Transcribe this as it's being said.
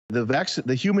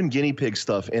the human guinea pig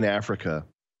stuff in Africa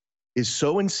is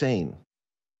so insane,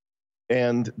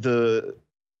 and the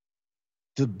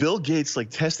Bill Gates like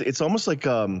testing. It's almost like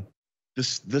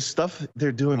this stuff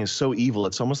they're doing is so evil.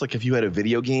 It's almost like if you had a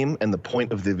video game and the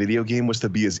point of the video game was to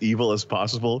be as evil as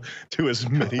possible to as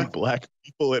many black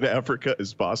people in Africa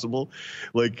as possible.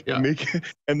 Like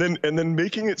and then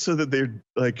making it so that they're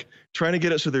like trying to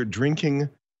get it so they're drinking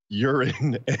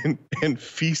urine and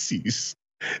feces.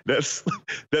 That's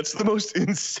the most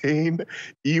insane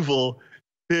evil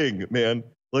thing, man.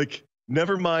 Like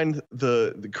never mind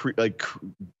the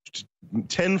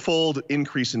tenfold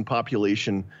increase in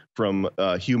population from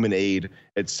human aid,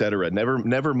 etc.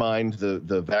 Never mind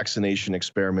the vaccination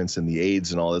experiments and the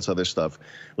AIDS and all this other stuff.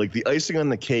 Like the icing on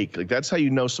the cake, like that's how you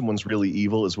know someone's really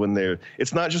evil is when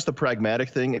it's not just a pragmatic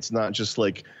thing. It's not just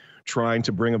like trying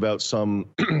to bring about some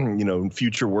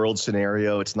future world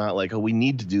scenario. It's not like, oh, we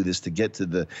need to do this to get to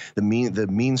the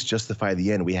means justify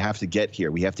the end. We have to get here.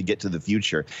 We have to get to the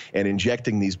future. And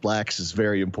injecting these blacks is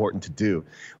very important to do.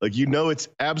 Like, it's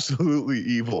absolutely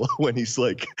evil when he's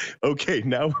like, okay,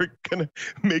 now we're gonna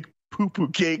make poo-poo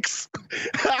cakes.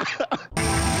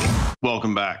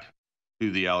 Welcome back to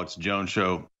the Alex Jones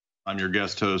Show. I'm your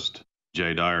guest host,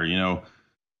 Jay Dyer.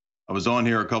 I was on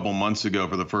here a couple months ago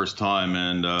for the first time,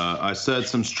 and I said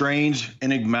some strange,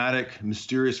 enigmatic,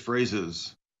 mysterious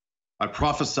phrases. I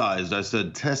prophesized. I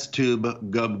said test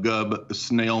tube, gub gub,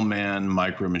 snail man,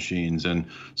 micro machines, and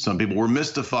some people were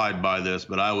mystified by this,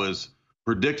 but I was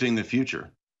predicting the future.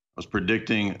 I was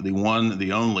predicting the one,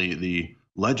 the only, the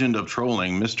legend of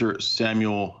trolling. Mr.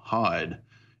 Samuel HYDE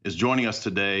is joining us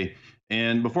today.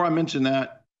 And before I mention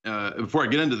that, before I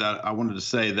get into that, I wanted to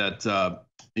say that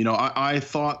I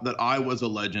thought that I was a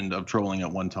legend of trolling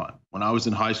at one time. When I was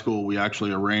in high school, we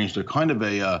actually arranged a kind of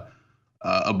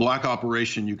a black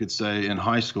operation, you could say, in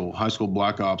high school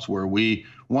black ops, where we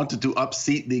wanted to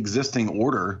upseat the existing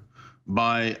order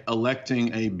by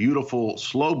electing a beautiful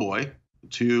slow boy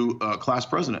to class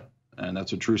president. And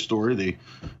that's a true story. The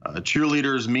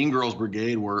cheerleaders, Mean Girls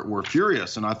Brigade were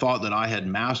furious, and I thought that I had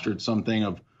mastered something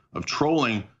of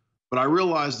trolling, but I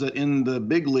realized that in the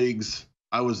big leagues,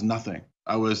 I was nothing.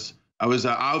 I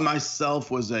myself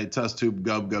was a test tube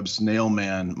gub gub snail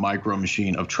man micro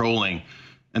machine of trolling,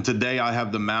 and today I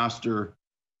have the master,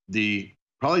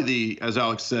 probably the, as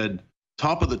Alex said,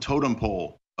 top of the totem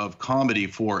pole of comedy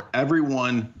for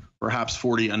everyone, perhaps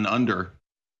 40 and under,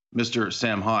 Mr.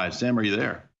 Sam HYDE. Sam, are you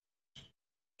there?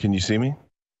 Can you see me?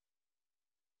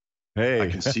 Hey, I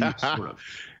can see you sort of.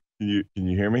 Can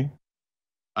you hear me?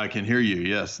 I can hear you.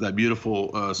 Yes, that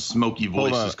beautiful smoky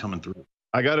voice is coming through.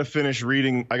 I got to finish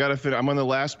reading. I'm on the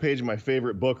last page of my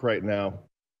favorite book right now.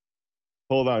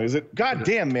 Hold on. Is it? God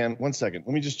damn, man. 1 second.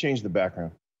 Let me just change the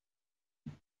background.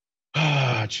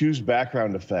 Choose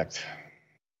background effect.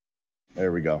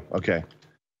 There we go. Okay.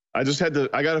 I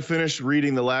got to finish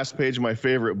reading the last page of my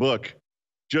favorite book.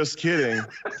 Just kidding.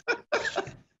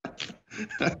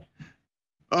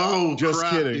 Oh, just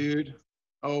crap, kidding, dude.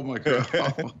 Oh my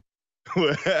God.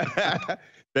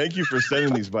 Thank you for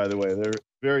sending these, by the way. They're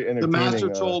very entertaining. The master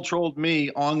troll trolled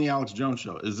me on the Alex Jones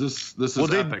Show. This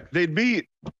is epic. They'd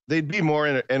be more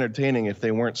entertaining if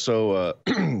they weren't so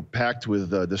packed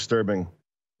with disturbing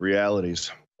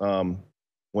realities. 1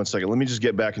 second. Let me just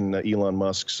get back in Elon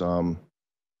Musk's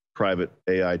private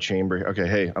AI chamber. Okay,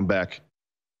 hey, I'm back.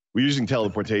 We're using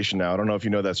teleportation now. I don't know if you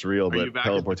know that's real, but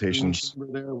teleportation's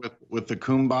there with the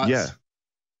Coom bots. Yeah.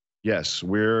 Yes,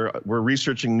 we're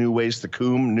researching new ways to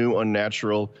coom, new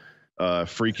unnatural,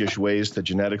 freakish ways to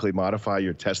genetically modify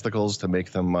your testicles to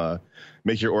make them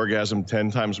make your orgasm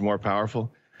 10 times more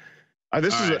powerful.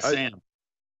 Sam.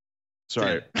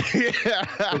 Sorry. Yeah.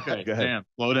 Okay, Sam,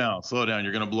 slow down.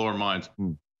 You're gonna blow our minds.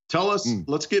 Tell us.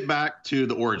 Let's get back to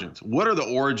the origins. What are the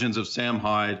origins of Sam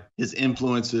HYDE? His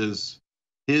influences,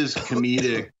 his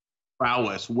comedic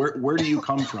prowess. Where do you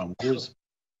come from?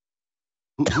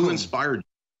 Who inspired you?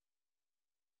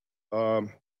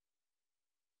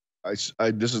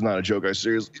 This is not a joke. I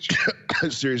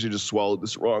seriously just swallowed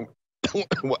this wrong.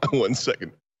 1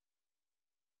 second.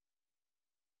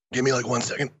 Give me like 1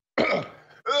 second.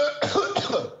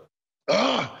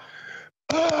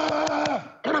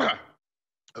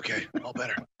 Okay, all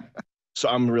better. So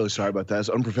I'm really sorry about that. It's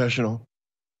unprofessional.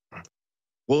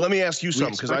 Well, let me ask you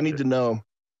something, because I need to know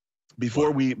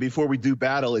before we do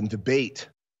battle and debate,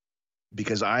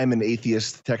 because I'm an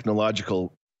atheist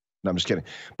technological. No, I'm just kidding.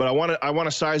 But I want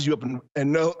to size you up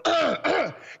and know.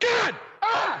 God!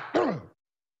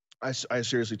 I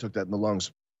seriously took that in the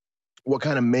lungs. What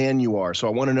kind of man you are. So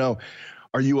I want to know,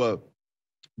 are you a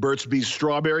Burt's Bees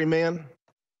strawberry man?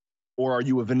 Or are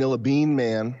you a vanilla bean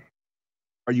man?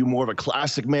 Are you more of a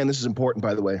classic man? This is important,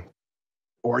 by the way.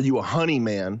 Or are you a honey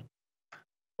man?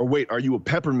 Or wait, are you a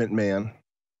peppermint man?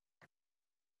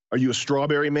 Are you a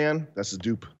strawberry man? That's a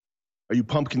dupe. Are you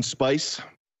pumpkin spice?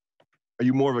 Are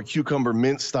you more of a cucumber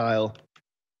mint style?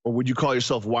 Or would you call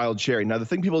yourself wild cherry? Now, the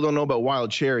thing people don't know about wild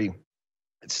cherry,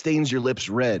 it stains your lips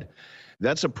red.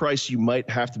 That's a price you might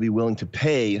have to be willing to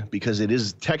pay because it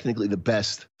is technically the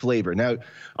best flavor. Now,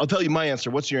 I'll tell you my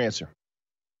answer. What's your answer?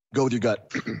 Go with your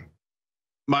gut.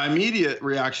 My immediate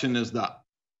reaction is that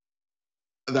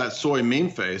soy mean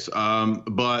face,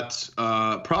 but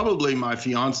probably my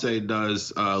fiance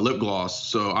does lip gloss,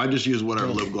 so I just use whatever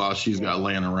lip gloss she's got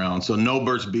laying around. So no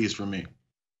Burt's Bees for me.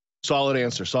 Solid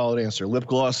answer. Solid answer. Lip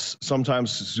gloss,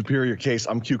 sometimes superior case.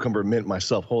 I'm cucumber mint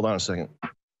myself. Hold on a second.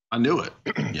 I knew it.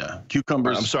 Yeah,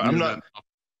 cucumbers. I'm sorry.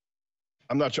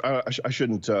 I'm not sure. I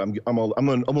shouldn't. I'm a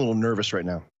little nervous right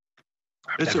now.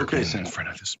 It's okay, Sam. In front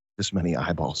of this many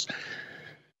eyeballs.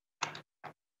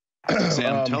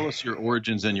 Sam, tell us your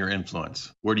origins and your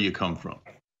influence. Where do you come from?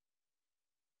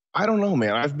 I don't know,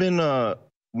 man. I've been I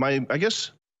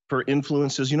guess for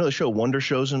influences, you know the show Wonder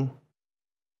Chosen?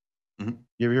 Mm-hmm.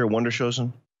 You ever hear of Wonder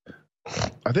Chosen?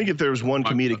 I think if there was one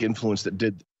comedic influence that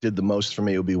did the most for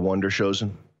me, it would be Wonder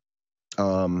Chosen.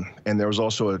 And there was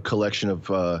also a collection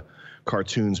of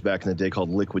cartoons back in the day called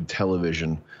Liquid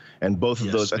Television, and both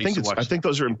of those, I think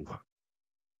those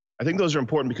are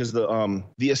important because the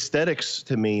aesthetics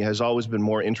to me has always been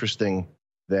more interesting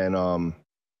than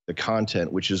the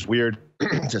content, which is weird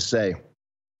to say,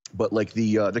 but like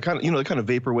the kind of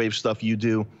vaporwave stuff you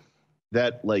do,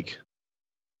 that like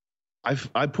I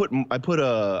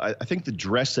think the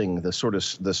dressing, the sort of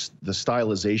the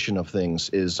stylization of things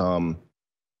is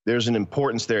there's an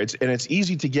importance there. It's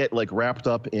easy to get like wrapped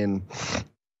up in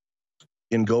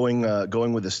going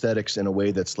with aesthetics in a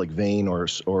way that's like vain or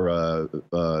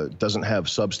doesn't have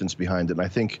substance behind it. And I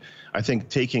think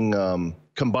taking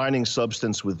combining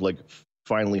substance with like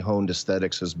finely honed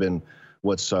aesthetics has been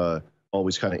what's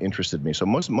always kind of interested me. So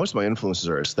most of my influences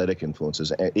are aesthetic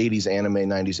influences, 80s anime,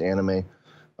 90s anime,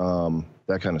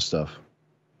 that kind of stuff.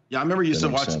 Yeah, I remember you used to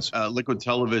watch Liquid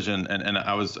Television, and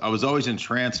I was always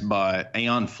entranced by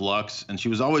Aeon Flux, and she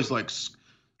was always like,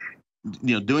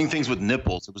 doing things with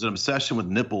nipples. It was an obsession with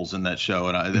nipples in that show,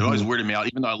 and it always weirded me out,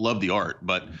 even though I love the art.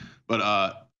 But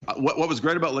what was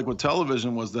great about Liquid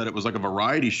Television was that it was like a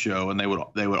variety show, and they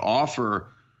would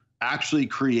offer actually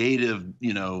creative,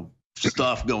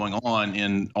 stuff going on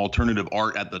in alternative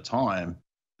art at the time.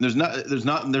 There's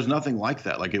nothing like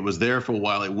that. Like, it was there for a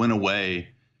while, it went away.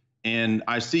 And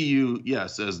I see you,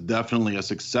 yes, as definitely a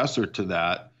successor to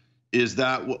that. Is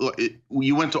that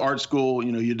you went to art school,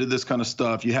 you did this kind of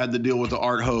stuff. You had to deal with the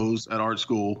art hose at art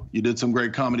school. You did some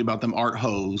great comedy about them art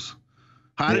hose.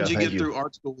 How did you get through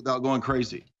art school without going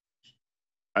crazy?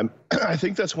 I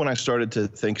think that's when I started to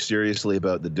think seriously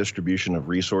about the distribution of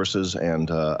resources and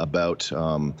about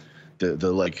the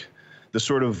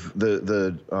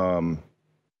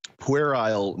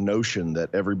puerile notion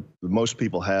that most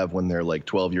people have when they're like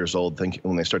 12 years old,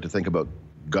 when they start to think about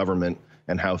government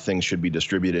and how things should be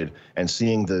distributed, and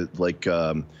seeing the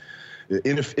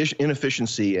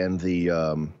inefficiency and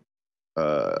the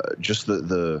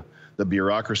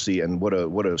bureaucracy and what a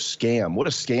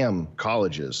scam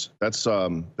college is.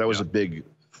 That was a big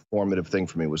formative thing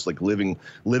for me, was like living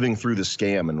through the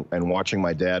scam and watching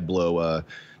my dad blow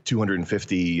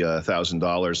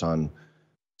 $250,000 on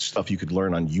stuff you could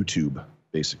learn on YouTube,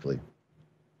 basically.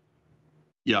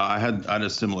 Yeah, I had a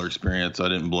similar experience. I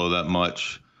didn't blow that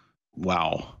much.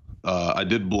 Wow. I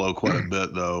did blow quite a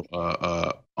bit though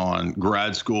on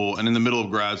grad school, and in the middle of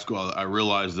grad school, I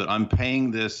realized that I'm paying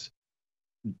this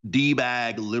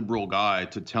D-bag liberal guy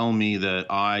to tell me that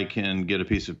I can get a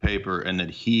piece of paper, and that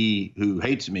he, who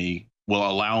hates me, will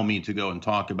allow me to go and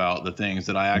talk about the things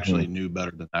that I actually knew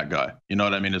better than that guy. You know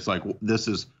what I mean? It's like, this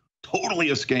is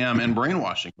totally a scam and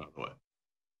brainwashing, by the way.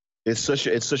 It's such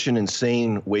an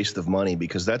insane waste of money,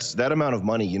 because that amount of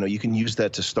money, you can use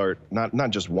that to start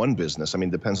not just one business. I mean,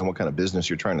 it depends on what kind of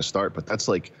business you're trying to start, but that's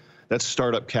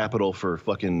startup capital for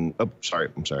fucking, I'm sorry.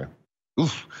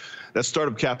 Oof. That's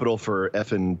startup capital for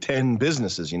effing 10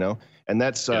 businesses, and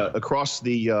that's across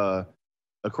the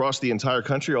entire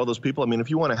country, all those people. I mean, if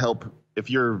you want to help, if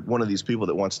you're one of these people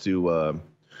that wants to,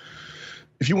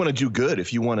 if you want to do good,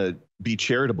 if you want to be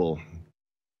charitable,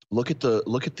 look at the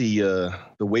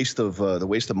waste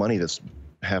of money that's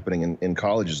happening in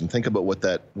colleges, and think about what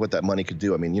that money could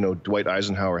do. I mean, Dwight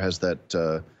Eisenhower has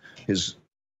that his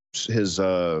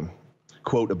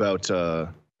quote about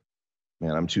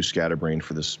man, I'm too scatterbrained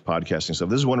for this podcasting stuff.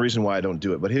 This is one reason why I don't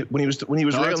do it. But when he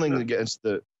was railing against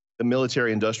the the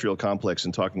military-industrial complex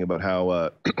and talking about how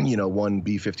you know, one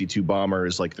B-52 bomber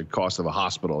is like the cost of a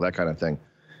hospital, that kind of thing.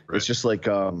 Right. It's just like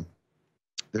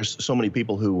there's so many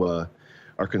people who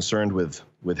are concerned with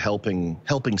helping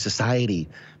society,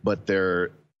 but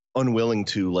they're unwilling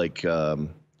to like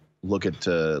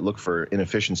look for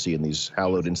inefficiency in these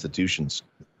hallowed institutions.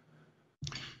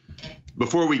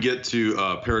 Before we get to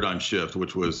Paradigm Shift,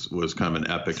 which was kind of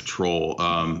an epic troll,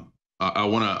 I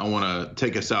want to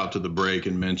take us out to the break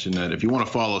and mention that if you want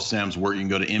to follow Sam's work, you can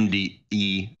go to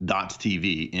mde.tv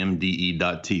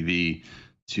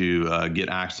to get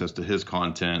access to his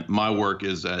content. My work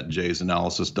is at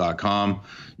jaysanalysis.com.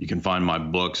 You can find my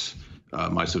books,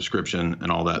 my subscription,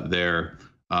 and all that there.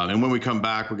 And when we come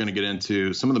back, we're going to get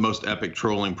into some of the most epic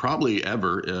trolling probably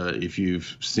ever. If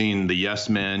you've seen the Yes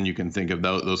Men, you can think of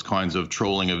those kinds of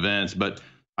trolling events. But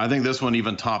I think this one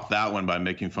even topped that one by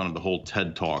making fun of the whole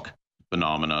TED Talk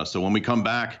phenomena. So when we come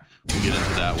back, we'll get into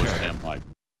that with Sam Hyde.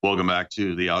 Welcome back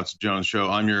to the Alex Jones Show.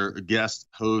 I'm your guest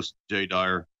host, Jay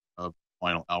Dyer of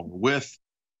Final Hour, with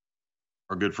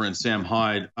our good friend Sam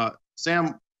Hyde.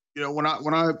 Sam, you know, when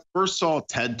I first saw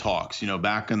TED Talks, you know,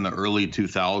 back in the early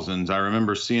 2000s, I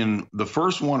remember seeing the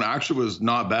first one actually was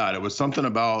not bad. It was something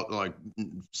about like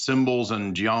symbols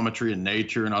and geometry and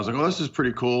nature. And I was like, oh, this is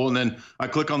pretty cool. And then I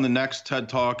click on the next TED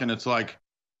Talk and it's like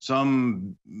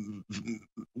some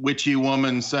witchy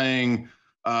woman saying,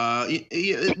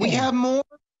 we have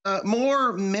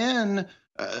more men.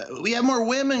 We have more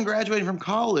women graduating from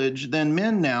college than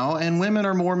men now, and women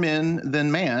are more men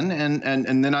than man.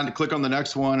 And then I click on the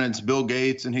next one, and it's Bill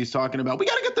Gates, and he's talking about we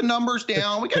got to get the numbers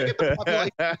down. We got to get the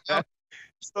population down.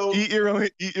 So eat your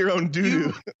own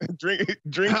doo-doo. drink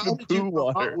the poo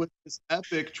water. With this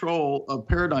epic troll of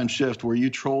Paradigm Shift, where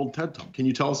you trolled TED Talk. Can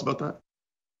you tell us about that?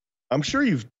 I'm sure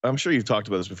you've talked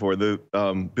about this before. The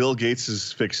Bill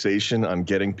Gates's fixation on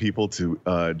getting people to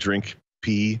drink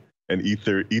pee and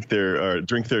drink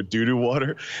their doo-doo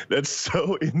water. That's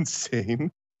so insane.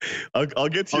 I'll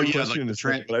get to your question in a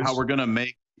second. How we're gonna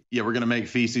make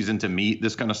feces into meat,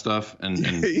 this kind of stuff, and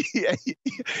yeah.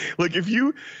 Like if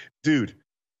you, dude,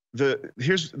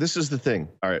 this is the thing.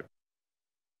 All right,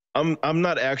 I'm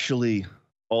not actually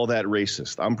all that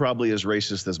racist. I'm probably as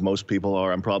racist as most people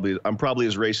are. I'm probably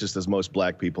as racist as most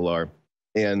black people are.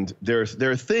 And there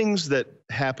are things that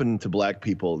happen to black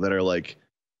people that are like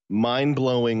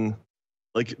mind-blowing.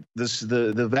 Like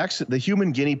the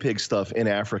human guinea pig stuff in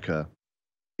Africa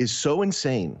is so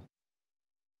insane.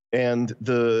 And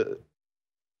the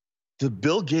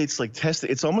Bill Gates like testing,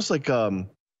 it's almost like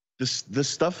the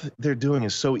stuff they're doing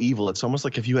is so evil. It's almost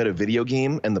like if you had a video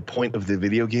game and the point of the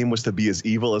video game was to be as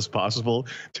evil as possible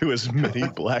to as many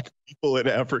black people in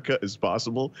Africa as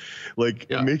possible. Like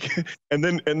and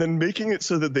then making it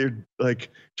so that they're like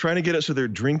trying to get it so they're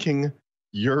drinking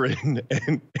urine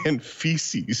and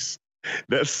feces.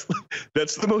 That's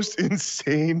the most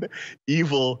insane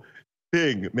evil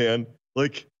thing, man.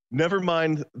 Like never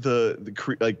mind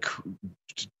the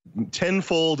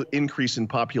tenfold increase in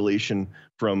population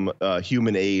from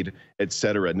human aid,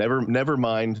 etc. Never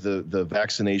mind the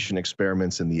vaccination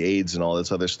experiments and the AIDS and all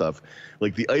this other stuff.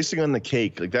 Like the icing on the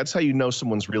cake, like that's how you know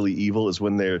someone's really evil is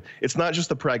when it's not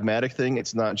just a pragmatic thing.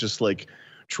 It's not just like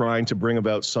trying to bring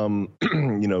about some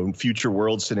future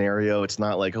world scenario. It's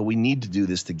not like, oh, we need to do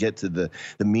this to get to the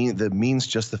means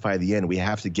justify the end. We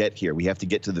have to get here. We have to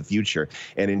get to the future.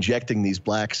 And injecting these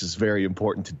blacks is very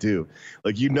important to do.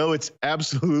 Like, it's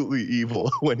absolutely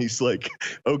evil when he's like,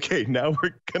 okay, now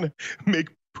we're gonna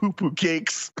make poo-poo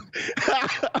cakes.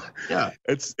 Yeah,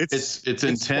 it's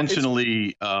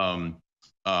intentionally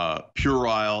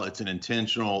puerile. It's an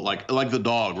intentional, like the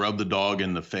dog, rub the dog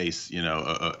in the face,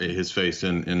 his face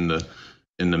in the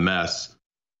mess.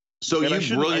 So and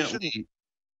you brilliantly.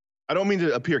 I don't mean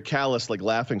to appear callous, like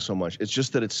laughing so much. It's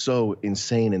just that it's so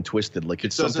insane and twisted. Like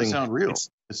it doesn't sound real.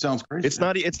 It sounds crazy. It's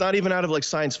not even out of like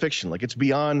science fiction. Like it's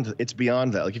beyond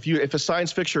that. Like if a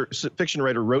science fiction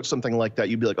writer wrote something like that,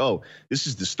 you'd be like, oh, this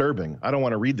is disturbing. I don't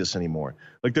want to read this anymore.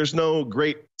 Like there's not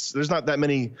that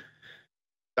many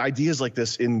ideas like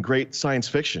this in great science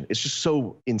fiction. It's just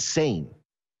so insane.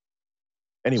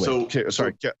 Anyway,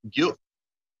 sorry.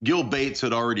 Gil Bates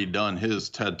had already done his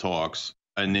TED Talks,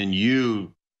 and then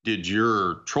you did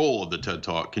your troll of the TED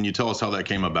Talk. Can you tell us how that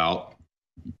came about?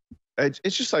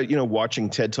 It's just like, watching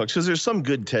TED Talks, because there's some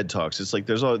good TED Talks. It's like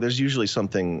there's usually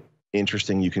something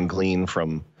interesting you can glean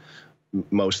from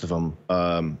most of them.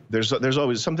 There's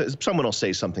always something. Someone will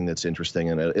say something that's interesting,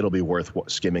 and it'll be worth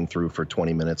skimming through for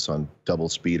 20 minutes on double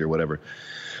speed or whatever.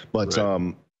 But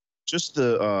right. Just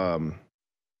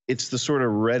it's the sort of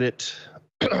Reddit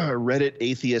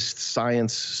atheist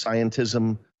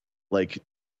scientism, like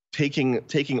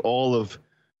taking all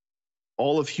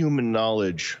of human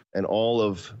knowledge and all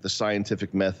of the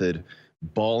scientific method,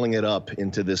 balling it up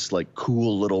into this like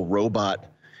cool little robot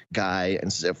guy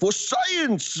and say, for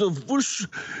science, for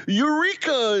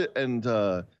eureka, and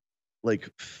like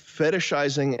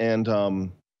fetishizing and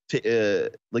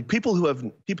like people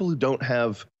who don't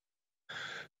have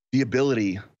the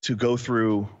ability to go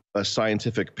through a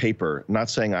scientific paper. Not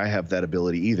saying I have that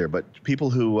ability either, but people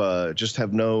who just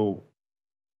have no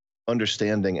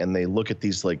understanding, and they look at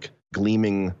these like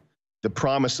the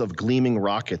promise of gleaming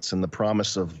rockets and the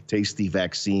promise of tasty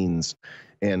vaccines,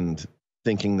 and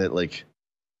thinking that like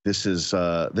this is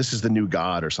the new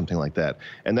God or something like that.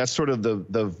 And that's sort of the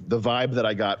vibe that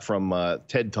I got from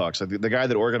TED Talks. The guy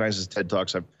that organizes TED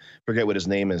Talks, I forget what his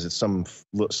name is. It's some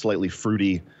slightly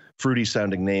fruity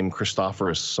sounding name,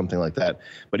 Christophorus, something like that.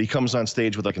 But he comes on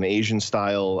stage with like an Asian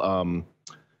style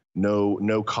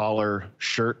no collar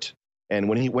shirt. And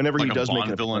whenever like he does make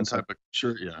an villain appearance, type of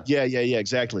shirt, yeah,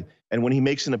 exactly. And when he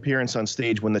makes an appearance on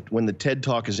stage, when the TED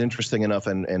Talk is interesting enough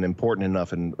and important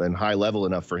enough and high level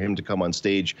enough for him to come on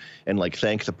stage and like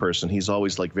thank the person, he's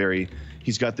always like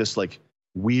he's got this like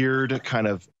weird kind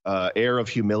of air of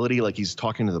humility, like he's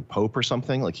talking to the Pope or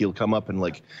something. Like he'll come up and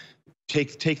like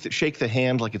shake the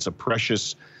hand like it's a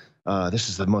precious. This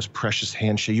is the most precious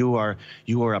handshake. You are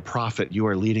a prophet. You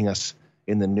are leading us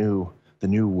in the new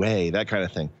way. That kind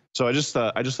of thing. So I just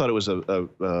thought it was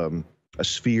a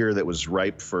sphere that was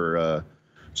ripe for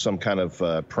some kind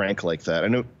of prank like that. I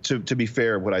know, to be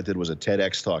fair, what I did was a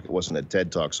TEDx talk. It wasn't a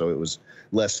TED Talk, so it was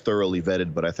less thoroughly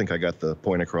vetted, but I think I got the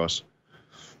point across.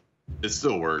 It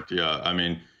still worked, yeah. I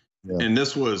mean, yeah. And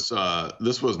this was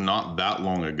not that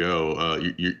long ago.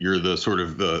 You're the sort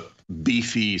of the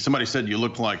beefy. Somebody said you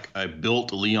look like a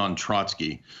built Leon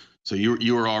Trotsky. So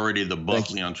you were already the buff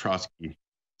Leon Trotsky,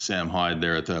 Sam Hyde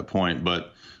there at that point,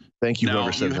 but. Thank you. Now,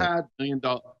 you had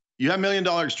 $1 million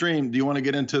Extreme. Do you want to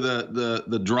get into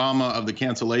the drama of the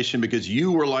cancellation? Because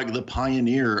you were like the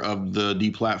pioneer of the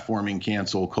deplatforming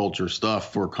cancel culture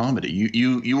stuff for comedy.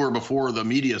 You were before the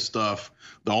media stuff,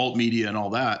 the alt media and all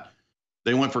that.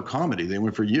 They went for comedy. They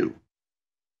went for you.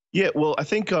 Yeah, well, I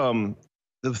think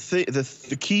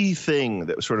the key thing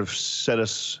that sort of set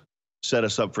us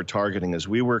up for targeting is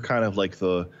we were kind of like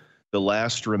the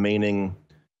last remaining.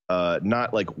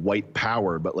 Not like white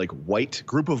power, but like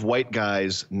group of white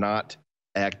guys not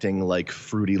acting like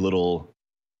fruity little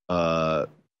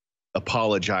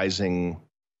apologizing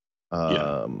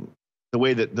the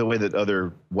way that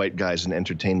other white guys in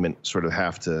entertainment sort of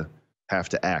have to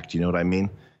act. You know what I mean?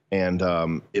 And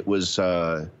it was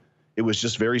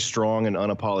just very strong and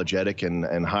unapologetic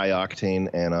and high octane.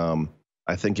 And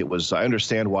I think I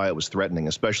understand why it was threatening,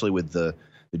 especially with the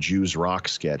Jews rock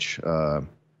sketch.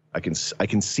 I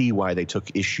can see why they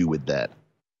took issue with that.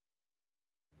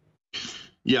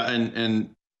 Yeah,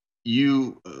 and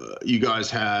you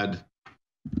guys had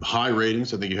high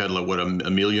ratings. I think you had like what a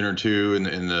million or two in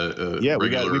the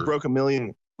regular... we broke 1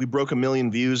 million. We broke 1 million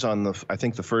views on I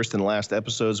think the first and last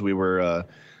episodes. We were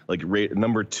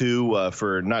number 2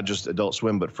 for not just Adult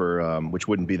Swim, but for which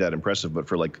wouldn't be that impressive, but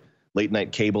for like late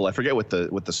night cable. I forget what the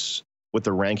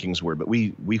rankings were, but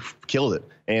we killed it.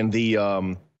 And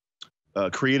the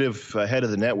creative head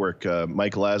of the network,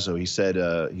 Mike Lazo, he said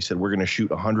we're going to shoot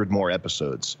 100 more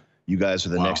episodes. You guys are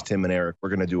the next Tim and Eric. We're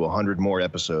going to do 100 more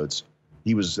episodes.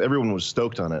 Everyone was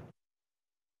stoked on it.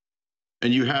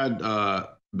 And you had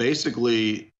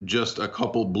basically just a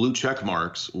couple blue check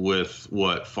marks with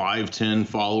 5-10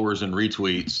 followers and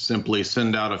retweets. Simply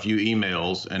send out a few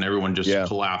emails and everyone just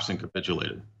collapsed and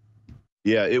capitulated.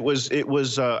 Yeah, it was.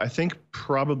 I think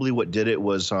probably what did it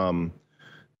was.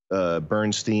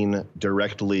 Bernstein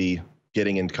directly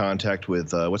getting in contact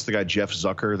with what's the guy, Jeff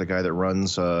Zucker, the guy that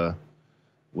runs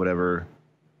whatever.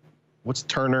 What's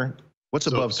Turner? What's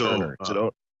above Turner? I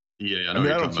don't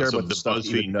care about the stuff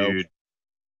BuzzFeed dude.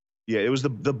 Yeah, it was the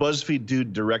BuzzFeed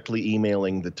dude directly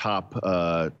emailing the top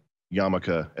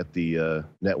yarmulke at the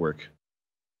network,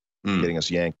 getting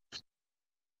us yanked.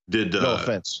 No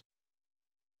offense.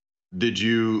 Did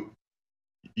you?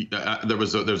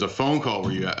 There's a phone call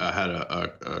where you had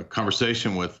a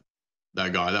conversation with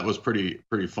that guy. That was pretty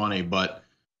funny, but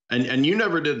and you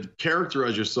never did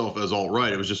characterize yourself as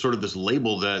alt-right. It was just sort of this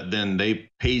label that then they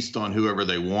paste on whoever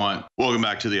they want. Welcome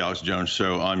back to the Alex Jones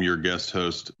Show. I'm your guest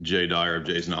host, Jay Dyer of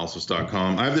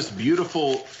jaysanalysis.com. I have this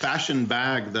beautiful fashion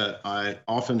bag that I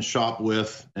often shop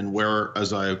with and wear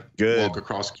as I walk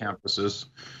across campuses,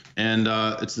 and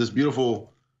it's this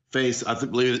beautiful face. I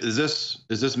believe is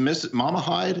this Miss Mama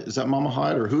Hyde? Is that Mama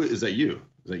Hyde, or who is that? You?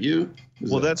 Is that you?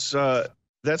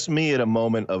 That's me at a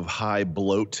moment of high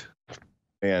bloat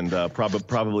and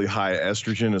probably high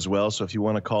estrogen as well. So if you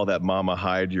want to call that Mama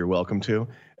HYDE, you're welcome to.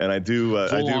 And I do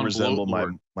resemble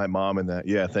my mom in that.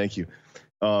 Yeah, thank you.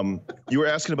 You were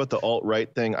asking about the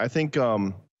alt-right thing. I think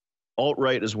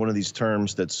alt-right is one of these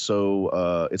terms that's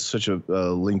so it's such a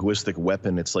linguistic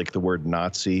weapon. It's like the word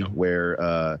Nazi,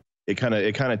 where it kind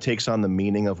of takes on the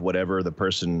meaning of whatever the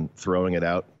person throwing it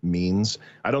out means.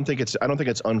 I don't think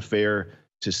it's unfair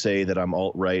to say that I'm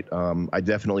alt-right. I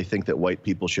definitely think that white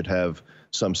people should have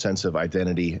some sense of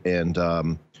identity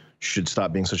and should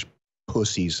stop being such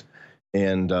pussies,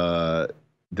 and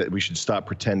that we should stop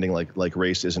pretending like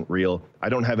race isn't real. I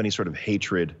don't have any sort of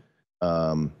hatred.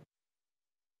 So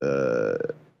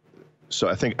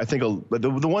I think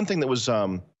the one thing that was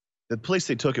the place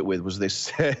they took it with was they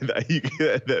said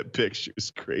that picture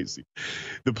is crazy.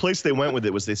 The place they went with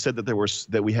it was they said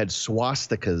that we had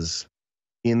swastikas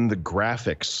in the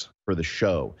graphics for the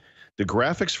show. The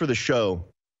graphics for the show,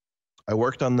 I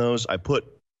worked on those. I put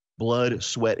blood,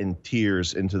 sweat, and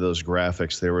tears into those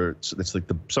graphics. It's like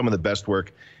some of the best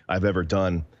work I've ever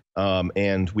done.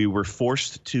 And we were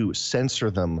forced to censor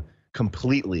them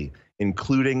completely,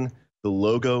 including the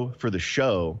logo for the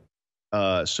show.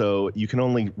 So you can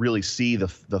only really see the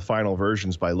final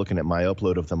versions by looking at my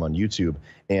upload of them on YouTube.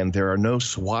 And there are no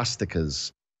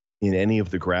swastikas in any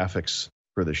of the graphics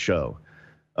for the show.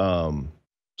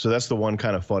 So that's the one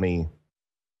kind of funny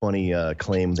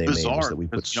claim they made, was that we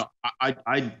put. You know,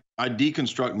 I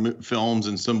deconstruct films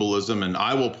and symbolism, and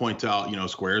I will point out, you know,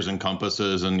 squares and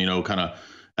compasses and, you know, kind of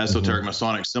esoteric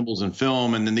Masonic symbols in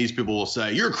film, and then these people will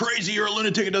say, "You're crazy, you're a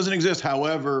lunatic, it doesn't exist."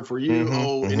 However, for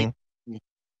you,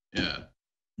 yeah,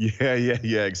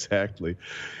 exactly.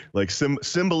 Like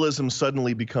symbolism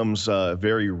suddenly becomes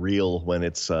very real when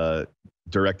it's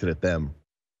directed at them.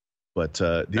 But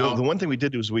the one thing we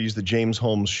did was we used the James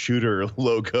Holmes shooter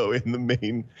logo in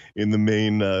the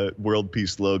main World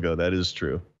Peace logo. That is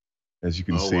true, as you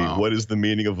can see. Wow. What is the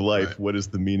meaning of life? Right. What is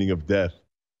the meaning of death?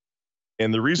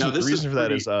 And the reason for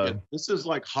that is this is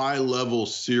like high level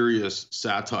serious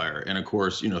satire. And of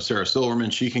course, you know, Sarah Silverman,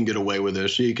 she can get away with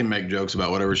this. She can make jokes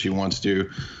about whatever she wants to,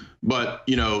 but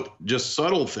you know, just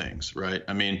subtle things, right?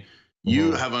 I mean,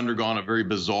 you have undergone a very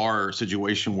bizarre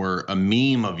situation where a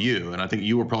meme of you, and I think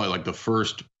you were probably like the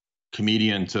first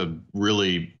comedian to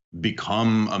really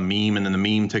become a meme, and then the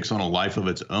meme takes on a life of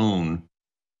its own.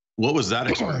 What was that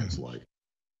experience like?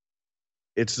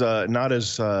 It's not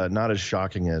as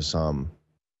shocking as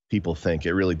people think.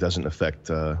 It really doesn't affect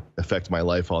my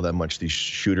life all that much, these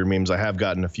shooter memes. I have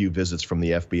gotten a few visits from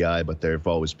the FBI, but they've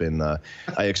always been. I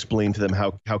explained to them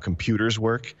how computers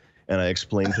work. And I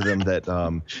explained to them that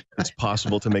it's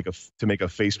possible to make a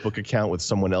Facebook account with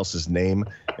someone else's name,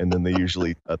 and then they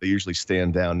usually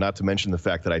stand down. Not to mention the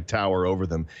fact that I tower over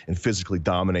them and physically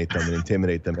dominate them and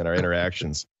intimidate them in our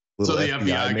interactions. So the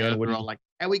FBI guys were all like,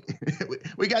 "Hey,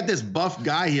 we got this buff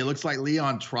guy here. Looks like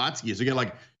Leon Trotsky." So you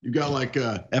got like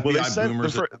FBI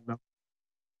boomers.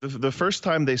 The first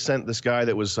time they sent this guy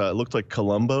that was looked like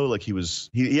Columbo, like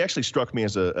he actually struck me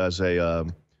as a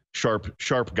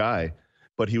sharp guy.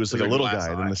 But he was like a little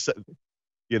guy. Then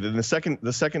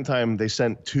the second time they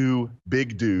sent two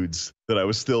big dudes that I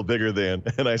was still bigger than,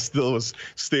 and I still was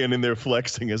standing there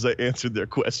flexing as I answered their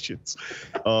questions.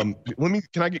 Can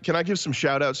I give some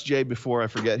shout outs, Jay, before I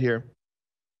forget here?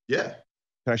 Yeah.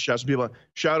 Can I shout some people out?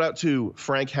 Shout out to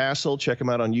Frank Hassel. Check him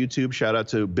out on YouTube. Shout out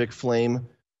to Big Flame,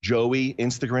 Joey,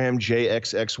 Instagram,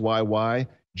 JXXYY,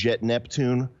 Jet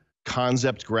Neptune,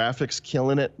 Concept Graphics,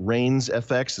 killing it. Reigns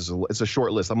FX it's a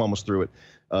short list. I'm almost through it.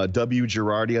 W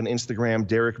Girardi on Instagram,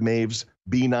 Derek Maves,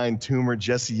 B9 Tumor,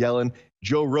 Jesse Yellen,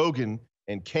 Joe Rogan,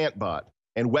 and Cantbot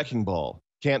and Wecking Ball.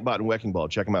 Cantbot and Wecking Ball.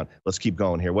 Check them out. Let's keep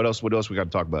going here. What else we got to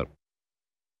talk about?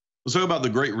 Let's talk about the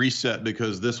Great Reset,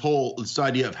 because this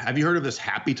idea of, have you heard of this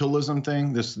happitalism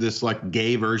thing? This like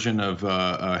gay version of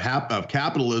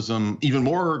capitalism, even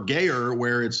more gayer,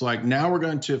 where it's like, now we're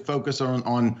going to focus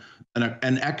on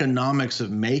an economics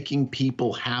of making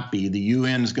people happy. The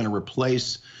UN is going to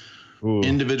replace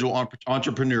individual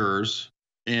entrepreneurs,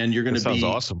 and you're going to be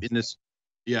awesome in this.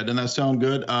 Yeah, doesn't that sound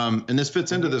good? And this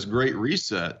fits into this Great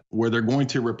Reset, where they're going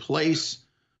to replace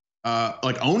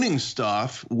like owning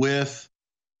stuff with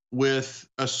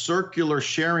a circular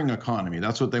sharing economy.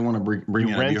 That's what they want to bring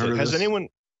in. Have you heard of has this?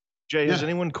 Has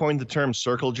anyone coined the term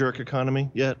circle jerk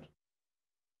economy yet?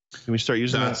 Can we start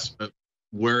using that?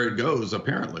 Where it goes,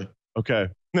 apparently. Okay.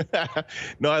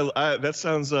 No, that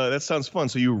sounds fun.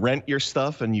 So you rent your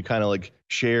stuff and you kind of like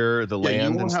share the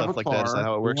land and stuff like that. Is that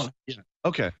how it works?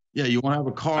 Okay. Yeah, you want to have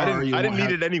a car. I didn't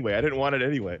need it anyway. I didn't want it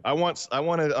anyway. I want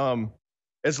to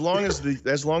As long as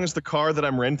the car that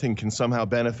I'm renting can somehow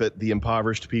benefit the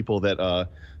impoverished people that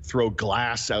throw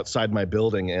glass outside my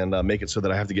building and make it so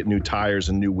that I have to get new tires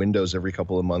and new windows every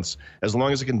couple of months. As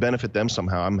long as it can benefit them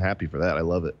somehow, I'm happy for that. I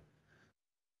love it.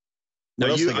 What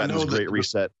else they got in this great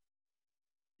reset?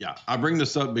 Yeah, I bring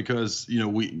this up because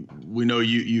we know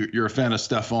you're a fan of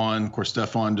Stefan. Of course,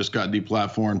 Stefan just got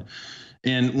deplatformed.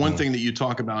 And one thing that you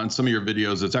talk about in some of your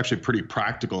videos that's actually pretty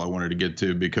practical I wanted to get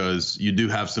to, because you do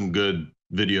have some good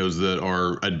videos that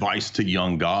are advice to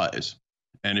young guys.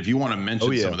 And if you want to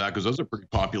mention some of that, because those are pretty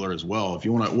popular as well. If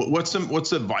you want to,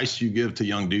 what's advice you give to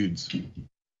young dudes?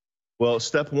 Well,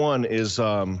 step one is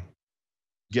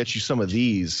get you some of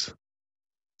these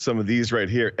right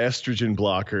here, estrogen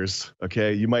blockers.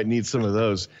 Okay, you might need some of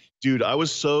those, dude. I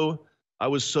was so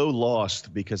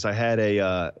lost because I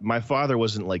had my father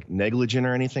wasn't like negligent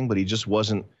or anything, but he just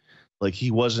wasn't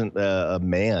a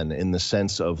man in the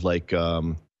sense of like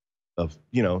the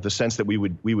sense that we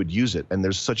would use it. And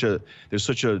there's such a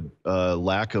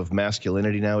lack of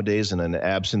masculinity nowadays and an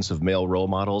absence of male role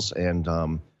models, and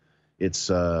it's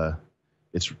a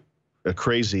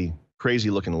crazy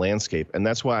looking landscape. And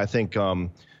that's why I think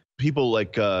people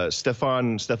like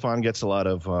Stefan gets a lot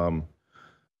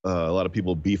of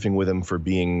people beefing with him for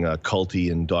being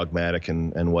culty and dogmatic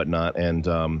and whatnot.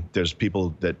 And there's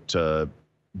people that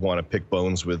want to pick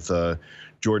bones with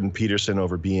Jordan Peterson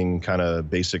over being kind of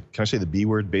basic. Can I say the B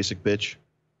word? Basic bitch?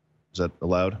 Is that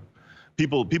allowed?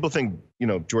 People think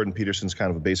Jordan Peterson's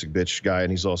kind of a basic bitch guy, and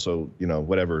he's also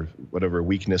whatever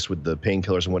weakness with the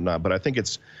painkillers and whatnot. But I think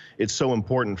it's so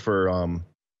important for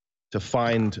to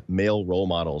find male role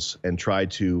models and try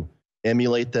to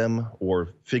emulate them or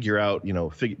figure out,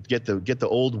 get the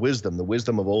old wisdom, the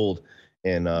wisdom of old,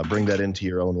 and bring that into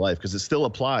your own life, because it still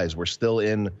applies. We're still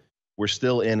in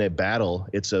a battle.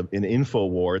 It's an info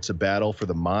war. It's a battle for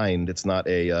the mind. It's not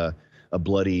a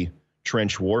bloody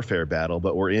trench warfare battle,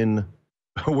 but we're in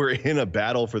a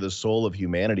battle for the soul of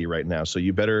humanity right now. So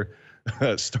you better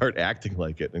start acting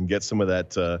like it and get some of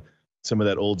that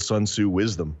old Sun Tzu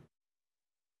wisdom.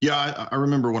 Yeah, I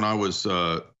remember when I was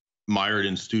mired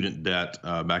in student debt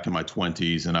back in my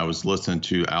 20s, and I was listening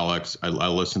to Alex. I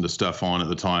listened to Stefan at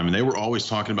the time, and they were always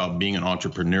talking about being an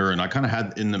entrepreneur. And I kind of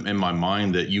had in my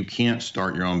mind that you can't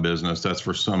start your own business. That's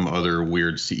for some other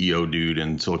weird CEO dude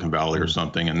in Silicon Valley or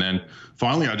something. And then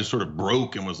finally, I just sort of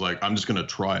broke and was like, I'm just going to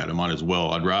try it. I might as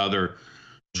well. I'd rather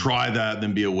try that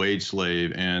than be a wage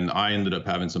slave. And I ended up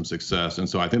having some success. And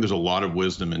so I think there's a lot of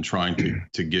wisdom in trying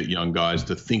to get young guys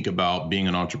to think about being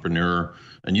an entrepreneur.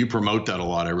 And you promote that a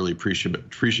lot. I really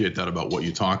appreciate that about what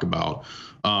you talk about.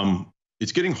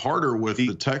 It's getting harder with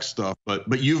the tech stuff,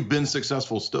 but you've been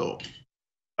successful still.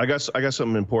 I got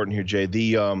something important here, Jay.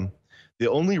 The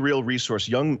only real resource,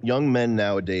 young men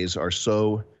nowadays are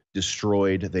so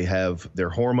destroyed. They have their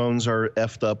hormones are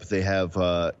effed up. They have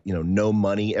no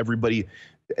money.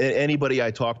 Anybody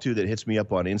I talk to that hits me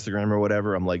up on Instagram or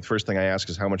whatever, I'm like, first thing I ask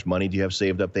is, how much money do you have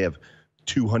saved up? They have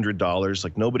 $200.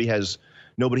 Like nobody has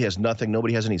nothing.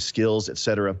 Nobody has any skills,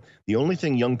 etc. The only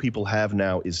thing young people have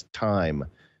now is time.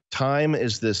 Time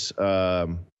is this.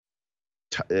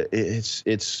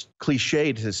 It's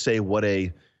cliche to say what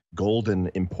a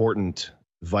golden, important,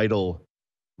 vital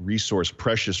resource,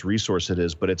 precious resource it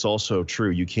is, but it's also true.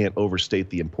 You can't overstate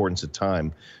the importance of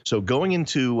time. So going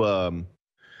into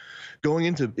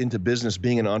business,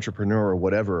 being an entrepreneur or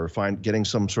whatever, or getting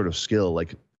some sort of skill,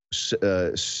 like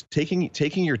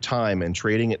taking your time and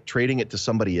trading it to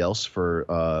somebody else for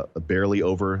a barely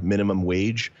over minimum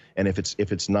wage. And if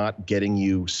it's not getting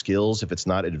you skills, if it's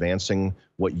not advancing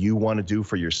what you want to do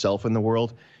for yourself in the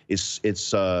world, it's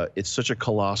such a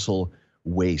colossal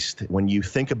waste. When you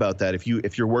think about that, if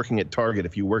you're working at Target,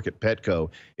 if you work at Petco,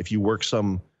 if you work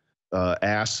some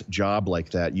ass job like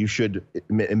that, you should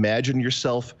imagine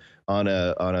yourself on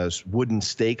a wooden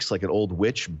stakes like an old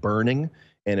witch burning,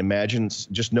 and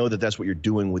just know that that's what you're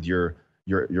doing with your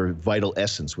vital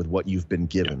essence, with what you've been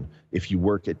given. Yeah. If you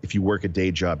work a day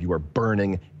job, you are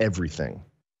burning everything.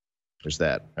 There's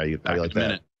that. How you like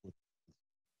that?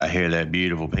 I hear that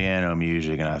beautiful piano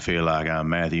music, and I feel like I'm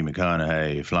Matthew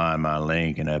McConaughey flying my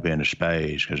Lincoln up into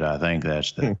space, because I think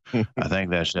that's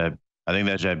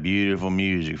that beautiful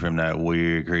music from that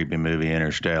weird, creepy movie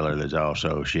Interstellar. That's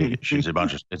also it's a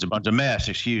bunch of mess.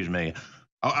 Excuse me.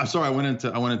 I'm sorry. I went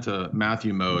into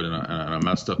Matthew mode and I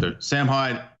messed up there. Sam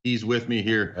Hyde, he's with me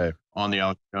here on the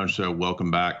Alex Jones Show. Welcome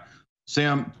back,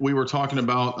 Sam. We were talking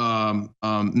about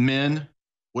men,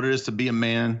 what it is to be a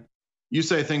man. You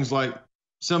say things like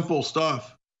simple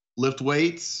stuff: lift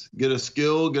weights, get a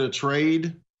skill, get a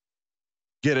trade,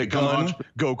 get a gun,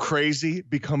 go crazy,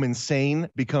 become insane,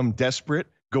 become desperate,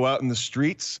 go out in the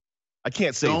streets. I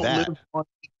can't say Don't that. live on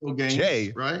video games,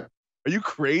 Jay, right? are you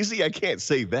crazy? I can't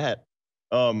say that.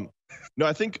 No,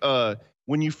 I think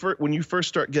when you first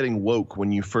start getting woke,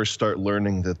 when you first start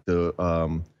learning that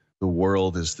the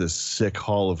world is this sick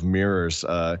hall of mirrors,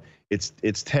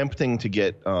 it's tempting to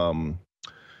get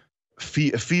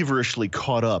feverishly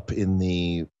caught up in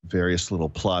the various little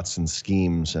plots and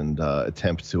schemes and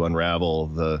attempt to unravel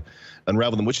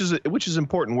them, which is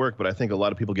important work. But I think a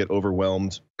lot of people get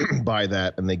overwhelmed by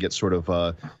that, and they get sort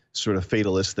of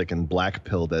fatalistic and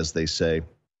black-pilled, as they say.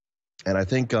 And I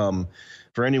think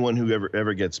for anyone who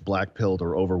ever gets black-pilled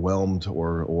or overwhelmed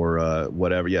or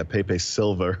whatever, yeah, Pepe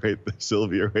Silva,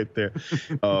 Sylvia, right there.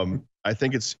 I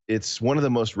think it's one of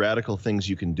the most radical things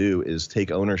you can do is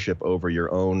take ownership over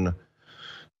your own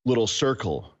little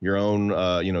circle, your own,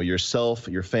 yourself,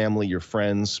 your family, your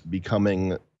friends,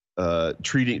 becoming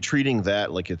treating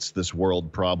that like it's this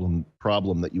world problem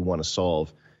that you want to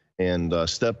solve. And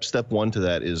step one to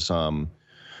that is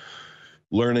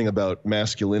learning about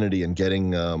masculinity and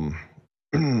getting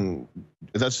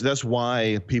that's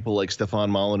why people like Stefan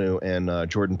Molyneux and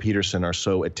Jordan Peterson are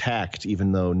so attacked,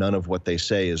 even though none of what they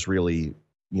say is really,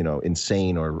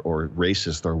 insane or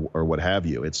racist or what have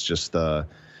you. It's just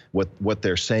what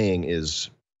they're saying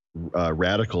is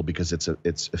radical because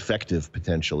it's effective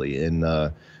potentially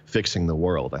in fixing the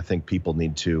world. I think people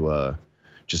need to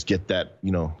just get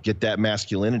that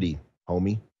masculinity,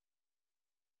 homie.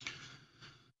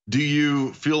 Do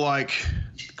you feel like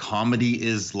comedy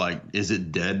is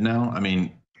it dead now? I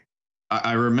mean,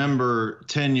 I remember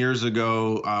 10 years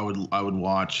ago, I would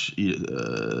watch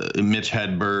Mitch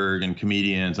Hedberg and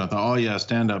comedians. I thought, oh yeah,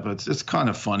 stand up, it's kind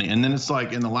of funny. And then it's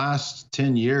like in the last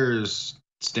 10 years,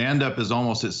 stand up is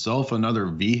almost itself another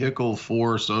vehicle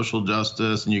for social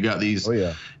justice. And you got these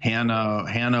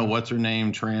Hannah, what's her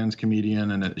name, trans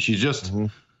comedian, and she's just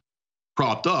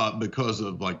propped up because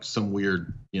of like some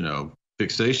weird,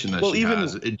 fixation that she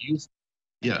has.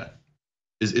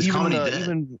 Is comedy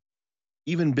dead?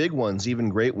 Even big ones, even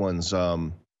great ones.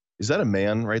 Is that a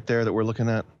man right there that we're looking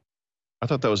at? I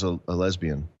thought that was a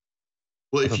lesbian.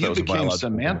 Well, if you became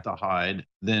Samantha Hyde,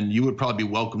 then you would probably be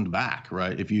welcomed back,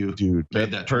 right? If you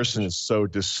that person is so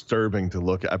disturbing to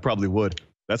look at. I probably would.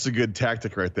 That's a good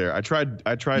tactic right there. I tried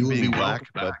being black,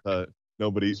 but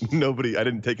nobody. I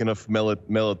didn't take enough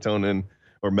melatonin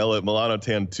or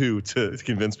melanotan 2 to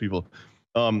convince people.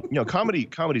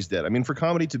 Comedy's dead. I mean, for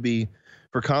comedy to be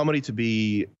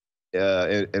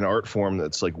an art form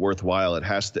that's like worthwhile, it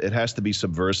has to be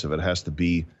subversive. It has to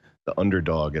be the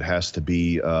underdog. It has to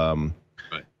be the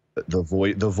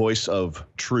voice of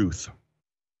truth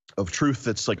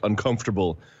that's like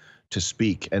uncomfortable to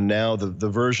speak. And now the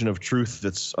version of truth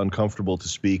that's uncomfortable to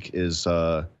speak is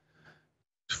F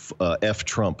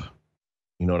Trump.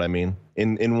 You know what I mean?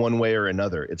 In one way or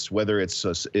another. It's whether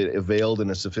it's veiled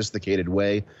in a sophisticated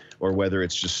way or whether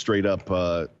it's just straight up,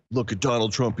 look at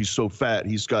Donald Trump, he's so fat,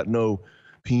 he's got no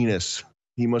penis,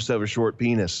 he must have a short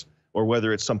penis. Or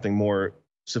whether it's something more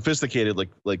sophisticated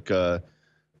like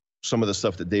some of the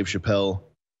stuff that Dave Chappelle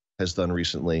has done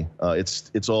recently.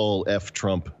 It's all F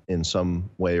Trump in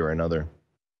some way or another.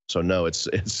 So no, it's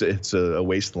a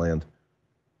wasteland.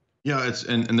 Yeah,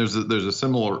 and there's a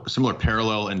similar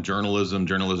parallel in journalism.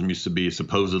 Journalism used to be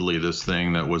supposedly this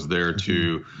thing that was there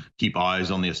to keep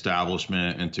eyes on the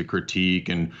establishment and to critique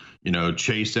and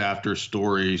chase after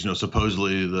stories.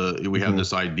 Supposedly we have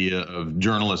this idea of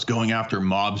journalists going after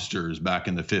mobsters back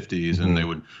in the 50s, and they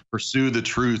would pursue the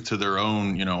truth to their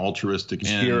own altruistic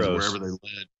ends wherever they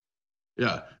led.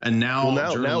 Yeah, and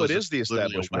now it is the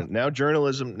establishment. Now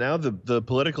journalism, now the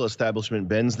political establishment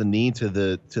bends the knee to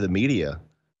the media.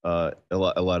 A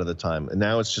lot of the time, and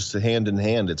now it's just a hand in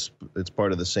hand. It's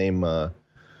part of the same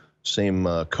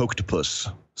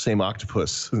coctopus, same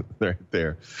octopus right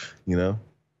there,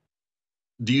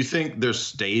 Do you think there's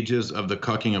stages of the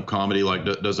cucking of comedy? Like,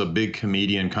 does a big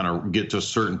comedian kind of get to a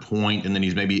certain point, and then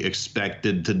he's maybe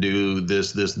expected to do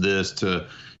this to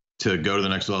go to the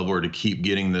next level, or to keep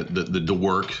getting the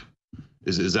work?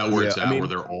 Is that where it's at? Where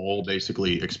they're all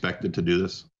basically expected to do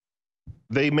this?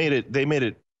 They made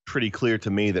it pretty clear to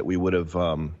me that we would have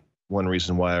one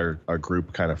reason why our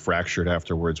group kind of fractured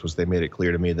afterwards was they made it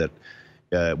clear to me that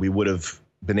we would have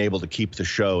been able to keep the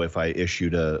show if I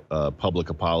issued a public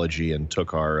apology and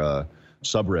took our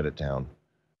subreddit down.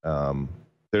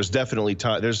 There's definitely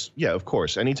time. Of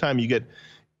course, anytime you get,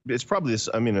 it's probably this.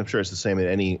 I mean, I'm sure it's the same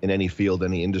in any field,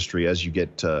 any industry. As you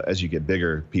get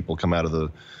bigger, people come out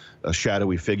of a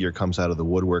shadowy figure comes out of the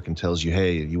woodwork and tells you,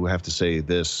 hey, you have to say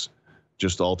this.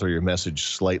 Just alter your message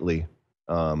slightly.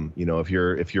 If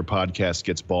your podcast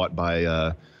gets bought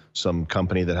by some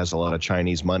company that has a lot of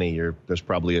Chinese money, there's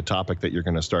probably a topic that you're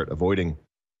going to start avoiding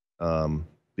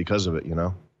because of it, you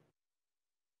know?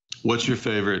 What's your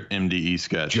favorite MDE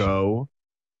sketch? Joe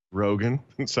Rogan.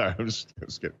 Sorry, I'm just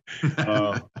kidding.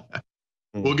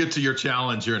 We'll get to your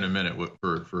challenge here in a minute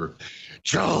for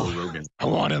Joe Rogan. I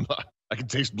want him. I can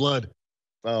taste blood.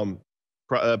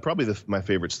 Probably my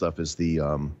favorite stuff is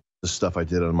the stuff I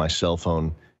did on my cell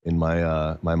phone in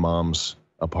my my mom's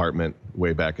apartment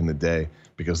way back in the day,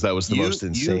 because that was the most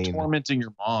insane. You tormenting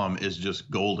your mom is just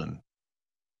golden.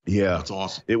 Yeah, that's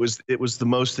awesome. It was the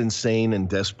most insane and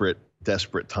desperate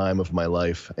time of my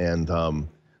life, and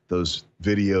those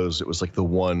videos. It was like the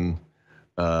one,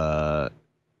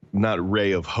 not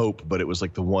ray of hope, but it was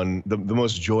like the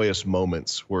most joyous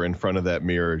moments were in front of that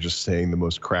mirror, just saying the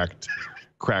most cracked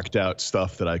out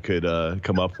stuff that I could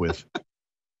come up with.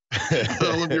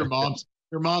 All of your mom's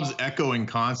echoing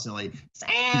constantly.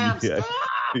 Sam, yeah. Stop!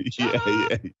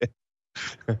 Yeah.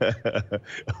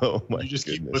 Oh my! You just goodness.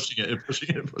 keep pushing it and pushing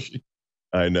it and pushing.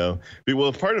 I know.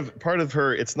 Well, part of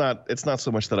her, it's not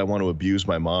so much that I want to abuse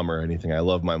my mom or anything. I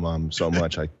love my mom so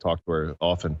much. I talk to her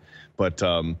often, but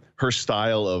her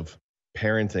style of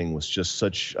parenting was just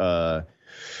such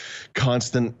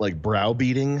constant like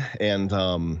browbeating and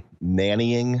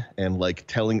nannying, and like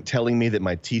telling me that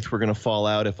my teeth were gonna fall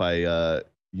out if I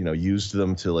used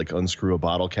them to like unscrew a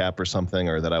bottle cap or something,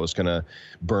 or that I was gonna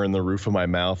burn the roof of my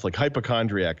mouth, like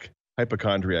hypochondriac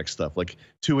stuff, like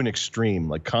to an extreme,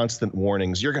 like constant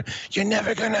warnings. You're gonna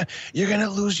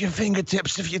lose your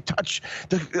fingertips if you touch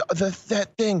that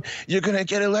thing. You're gonna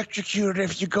get electrocuted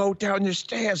if you go down the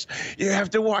stairs. You have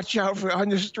to watch out on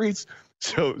the streets.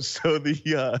 So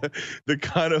the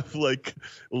kind of like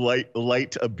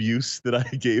light abuse that I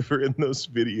gave her in those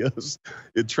videos,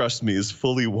 trust me, is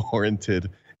fully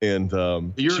warranted. And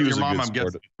your mom, I'm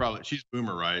guessing, she's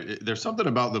boomer, right? There's something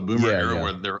about the boomer era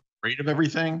where they're afraid of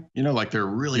everything. Like they're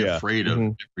really afraid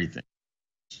of everything.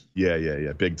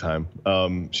 Yeah, big time.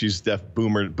 She's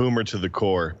boomer to the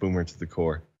core.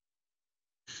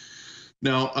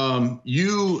 Now,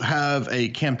 you have a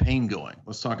campaign going.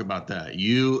 Let's talk about that.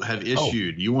 You have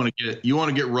issued. You want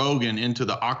to get Rogan into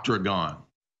the octagon.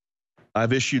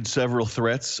 I've issued several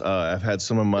threats. I've had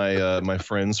some of my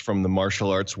friends from the martial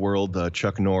arts world,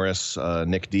 Chuck Norris,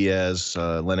 Nick Diaz,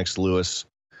 Lennox Lewis,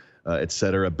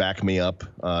 etc., back me up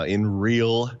in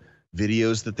real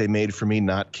videos that they made for me,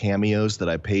 not cameos that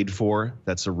I paid for.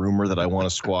 That's a rumor that I want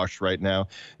to squash right now.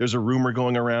 There's a rumor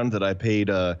going around that I paid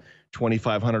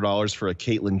 $2,500 for a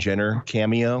Caitlyn Jenner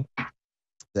cameo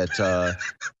that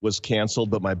was canceled,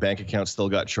 but my bank account still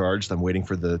got charged. I'm waiting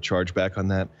for the chargeback on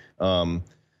that.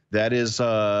 That's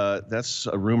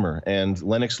a rumor. And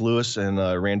Lennox Lewis and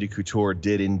Randy Couture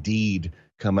did indeed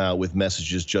come out with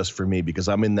messages just for me, because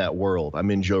I'm in that world.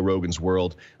 I'm in Joe Rogan's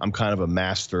world. I'm kind of a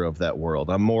master of that world.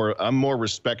 I'm more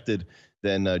respected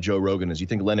than Joe Rogan is. You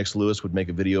think Lennox Lewis would make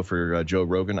a video for Joe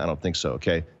Rogan? I don't think so.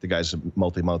 Okay, the guy's a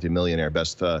multi-millionaire,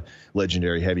 best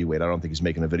legendary heavyweight. I don't think he's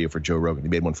making a video for Joe Rogan. He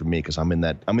made one for me because I'm in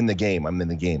the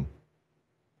game.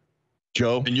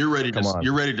 Joe, and you're ready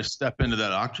to step into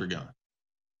that octagon.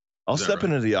 I'll step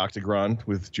into the octagon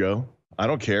with Joe. I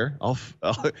don't care. I'll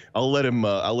let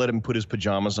him put his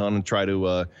pajamas on and try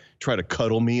to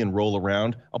cuddle me and roll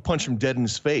around. I'll punch him dead in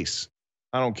his face.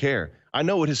 I don't care. I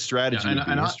know what his strategy would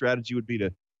be. His strategy would be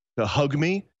to hug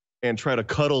me and try to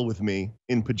cuddle with me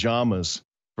in pajamas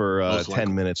for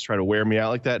 10 minutes, try to wear me out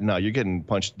like that. No, you're getting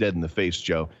punched dead in the face,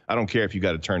 Joe. I don't care if you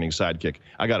got a turning sidekick.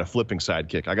 I got a flipping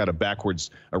sidekick. I got a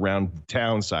backwards around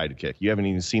town sidekick. You haven't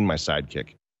even seen my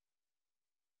sidekick.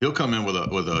 He'll come in with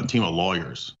a team of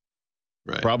lawyers,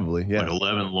 right? Probably, yeah. Like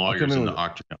 11 lawyers in the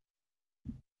octagon.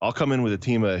 I'll come in with a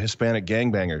team of Hispanic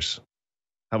gangbangers.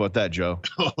 How about that, Joe?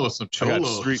 Oh, some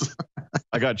cholos.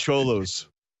 I got cholos.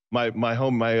 My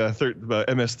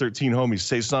MS-13 homies,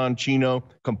 Cezanne, Chino,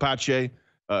 Compache,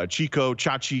 Chico,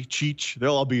 Chachi, Cheech.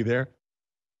 They'll all be there.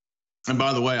 And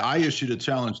by the way, I issued a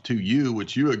challenge to you,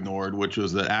 which you ignored, which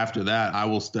was that after that, I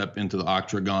will step into the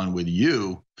octagon with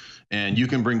you, and you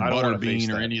can bring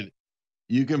Butterbean or any of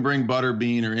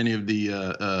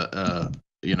the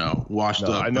washed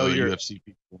up UFC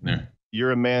people in there.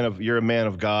 You're a man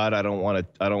of God. I don't want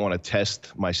to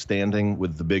test my standing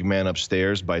with the big man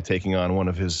upstairs by taking on one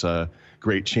of his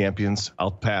great champions. I'll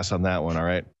pass on that one. All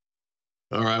right.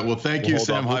 All right. Well, thank you,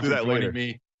 Sam Hyde, for joining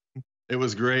me. It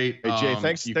was great. Hey, Jay,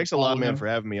 thanks a lot, man, for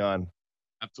having me on.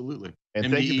 Absolutely. And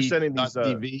thank you for sending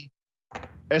these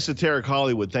esoteric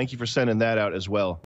Hollywood. Thank you for sending that out as well.